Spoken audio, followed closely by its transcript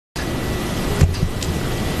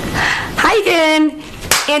Hi again,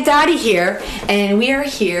 Aunt Dottie here, and we are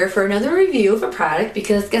here for another review of a product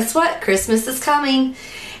because guess what? Christmas is coming,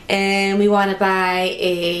 and we want to buy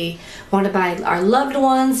our loved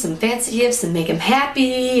ones some fancy gifts and make them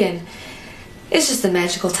happy, and it's just a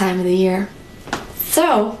magical time of the year.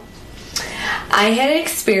 So I had an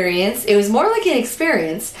experience. It was more like an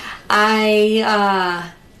experience.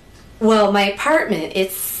 Well, my apartment,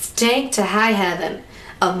 it stank to high heaven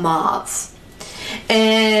of moths.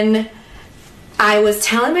 And I was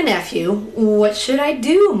telling my nephew, what should I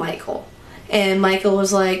do, Michael? And Michael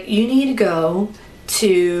was like, you need to go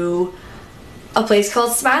to a place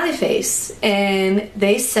called Smiley Face, and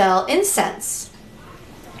they sell incense,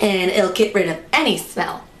 and it'll get rid of any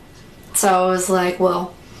smell. So I was like,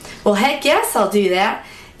 well, heck yes, I'll do that.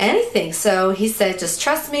 Anything. So he said, just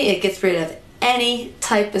trust me, it gets rid of any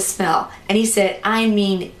type of smell. And he said, I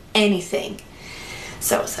mean anything.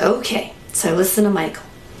 So I was okay. So I listened to Michael.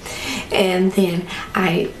 And then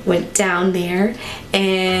I went down there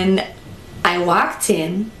and I walked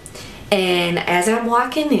in, and as I'm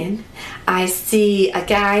walking in, I see a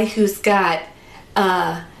guy who's got,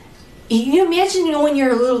 you imagine, when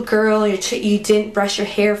you're a little girl, you didn't brush your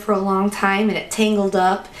hair for a long time and it tangled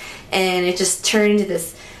up and it just turned into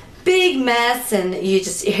this big mess and your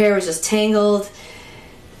hair was just tangled.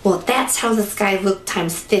 Well, that's how this guy looked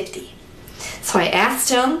times 50. So I asked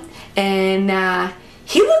him, and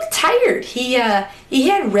he looked tired. He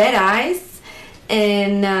had red eyes,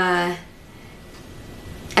 and I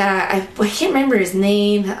can't remember his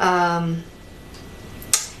name.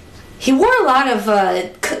 He wore a lot of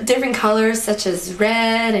different colors, such as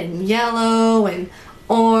red and yellow and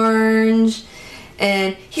orange,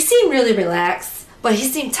 and he seemed really relaxed, but he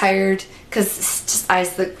seemed tired because his just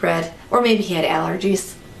eyes looked red, or maybe he had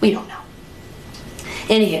allergies. We don't know.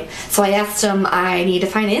 Anywho, so I asked him, I need to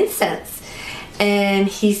find incense. And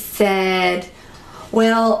he said,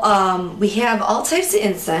 well, we have all types of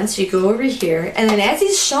incense. You go over here. And then as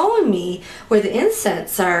he's showing me where the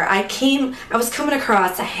incense are, I was coming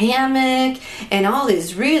across a hammock and all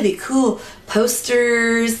these really cool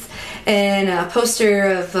posters, and a poster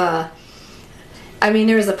of,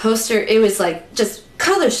 there was a poster, it was like just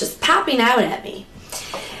colors just popping out at me.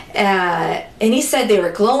 And he said they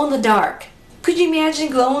were glow in the dark. Could you imagine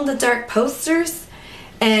glow in the dark posters?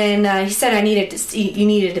 And he said you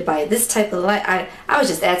needed to buy this type of light. I was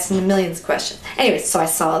just asking him millions of questions. Anyway, so I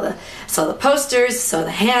saw the posters, saw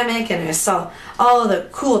the hammock, and I saw all the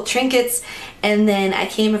cool trinkets. And then I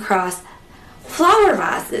came across flower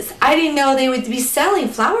vases. I didn't know they would be selling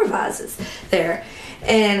flower vases there.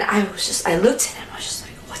 And I looked at them. I was just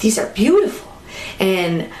like, oh, these are beautiful.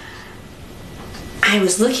 And I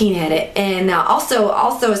was looking at it, and also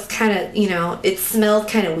it's kind of, it smelled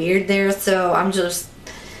kind of weird there, so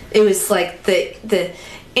it was like the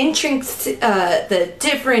entrance, the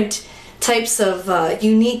different types of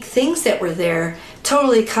unique things that were there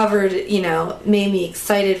totally covered, made me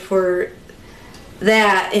excited for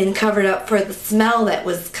that and covered up for the smell that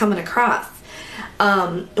was coming across.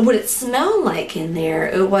 What it smelled like in there,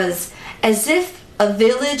 it was as if a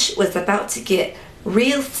village was about to get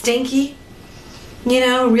real stinky,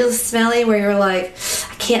 real smelly, where you're like,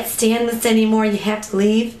 I can't stand this anymore, you have to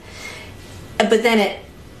leave. But then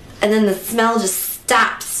the smell just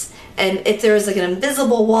stops, and if there was like an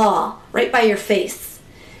invisible wall right by your face,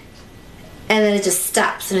 and then it just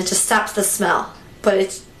stops, and it just stops the smell, but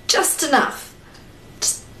it's just enough,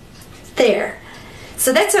 just there.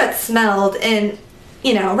 So that's how it smelled. And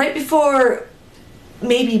right before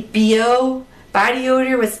maybe BO, body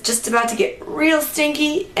odor, was just about to get real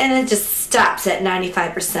stinky, and it just stops at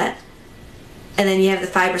 95%. And then you have the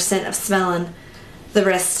 5% of smelling the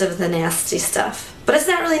rest of the nasty stuff. But it's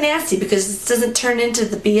not really nasty because it doesn't turn into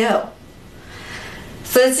the BO.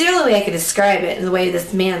 So that's the only way I can describe it, in the way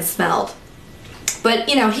this man smelled. But,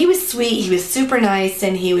 he was sweet, he was super nice,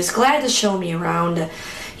 and he was glad to show me around to,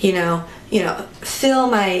 fill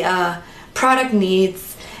my product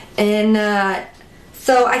needs. And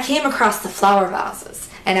so I came across the flower vases,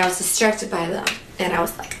 and I was distracted by them, and I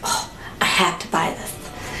was like, oh, I have to buy this.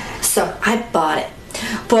 So I bought it.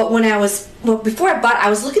 But before I bought it, I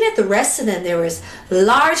was looking at the rest of them. There was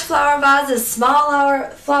large flower vases, small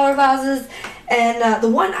flower vases, and the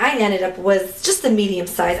one I ended up was just the medium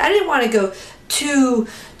size. I didn't want to go too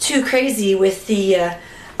crazy with the,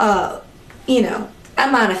 I'm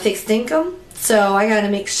on a fixed income, so I got to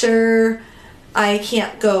make sure I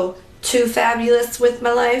can't go too fabulous with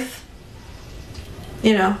my life,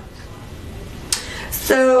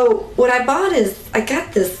 So what I bought is, I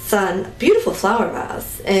got this beautiful flower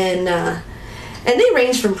vase, and they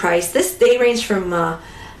range from price. They range from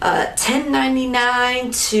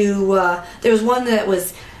 $10.99 to there was one that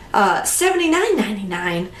was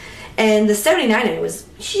 $79.99, and the $79 was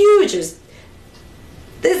huge. It was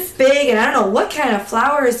this big, and I don't know what kind of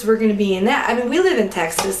flowers were going to be in that. I mean, we live in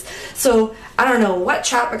Texas, so I don't know what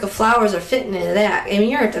tropical flowers are fitting into that. I mean,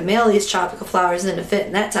 you're going to have to mail these tropical flowers in to fit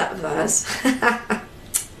in that type of vase.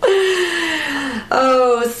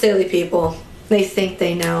 Oh, silly people. They think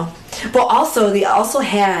they know. But also, they also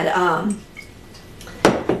had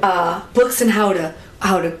books on how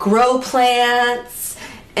to grow plants,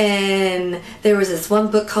 and there was this one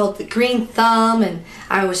book called The Green Thumb, and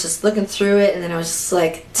I was just looking through it, and then I was just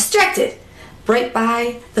like distracted right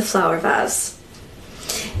by the flower vase.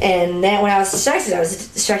 And then when I was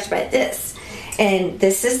distracted by this. And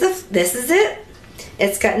this is it.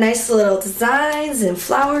 It's got nice little designs and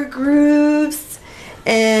flower grooves,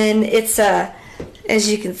 and it's as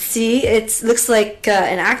you can see, it looks like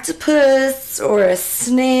an octopus or a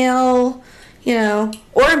snail, you know,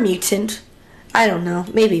 or a mutant. I don't know,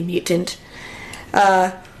 maybe mutant.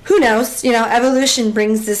 Who knows? You know, evolution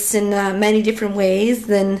brings this in many different ways.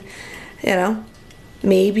 Then, you know,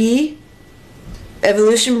 maybe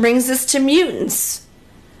evolution brings us to mutants.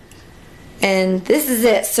 And this is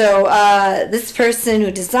it. So this person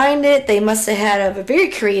who designed it, they must have had a very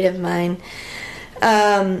creative mind.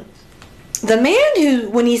 The man who,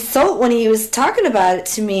 when he was talking about it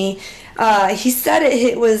to me, he said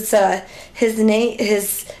it was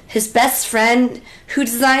his best friend who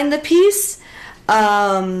designed the piece.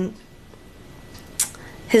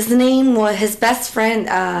 His best friend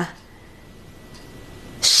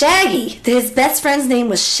Shaggy. His best friend's name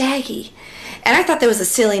was Shaggy. And I thought that was a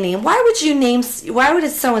silly name. Why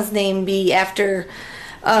would someone's name be after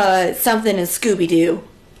something in Scooby-Doo?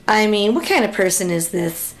 I mean, what kind of person is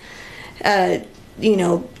this? You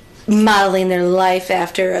know, modeling their life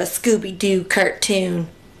after a Scooby-Doo cartoon.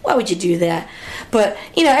 Why would you do that? But,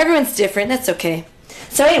 you know, everyone's different. That's okay.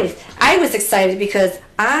 So anyways, I was excited because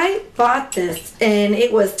I bought this, and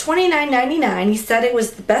it was $29.99. He said it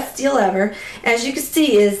was the best deal ever. As you can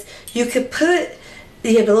see, is you could put,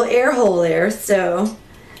 you have a little air hole there, so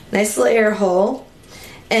nice little air hole,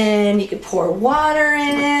 and you can pour water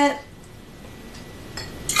in it.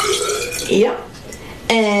 Yep.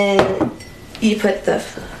 And you put the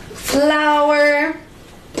flower.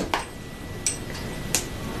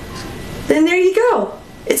 Then there you go.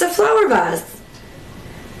 It's a flower vase.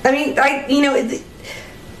 I mean,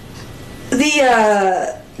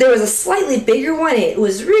 there was a slightly bigger one. It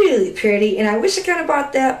was really pretty, and I wish I could have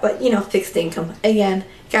bought that, but, you know, fixed income. Again,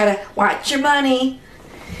 gotta watch your money.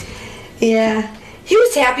 Yeah, he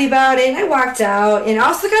was happy about it, and I walked out, and I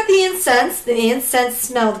also got the incense. The incense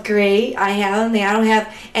smelled great. I don't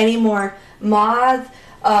have any more moth,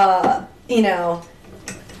 you know,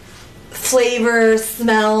 flavor,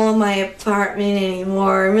 smell in my apartment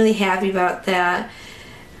anymore. I'm really happy about that.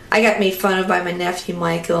 I got made fun of by my nephew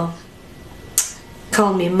Michael.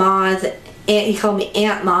 Called me Moth. He called me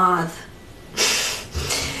Aunt Moth.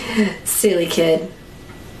 Silly kid.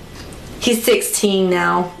 He's 16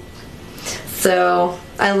 now. So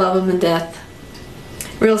I love him to death.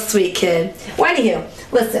 Real sweet kid. Well, anywho,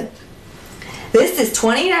 listen. This is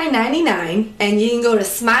 $29.99, and you can go to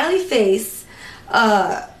Smiley Face,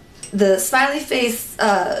 the Smiley Face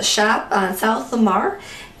shop on South Lamar,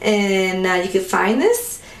 and you can find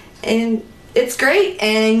this. And it's great,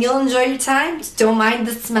 and you'll enjoy your time. Just don't mind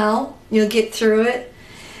the smell. You'll get through it,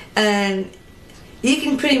 and you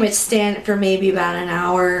can pretty much stand it for maybe about an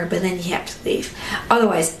hour, but then you have to leave.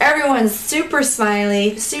 Otherwise, everyone's super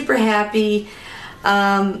smiley, super happy.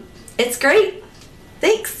 It's great.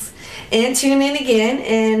 Thanks, and tune in again,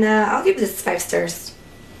 and I'll give this 5 stars.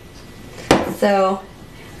 So,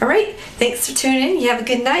 all right. Thanks for tuning in. You have a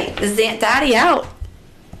good night. This is Aunt Dottie out.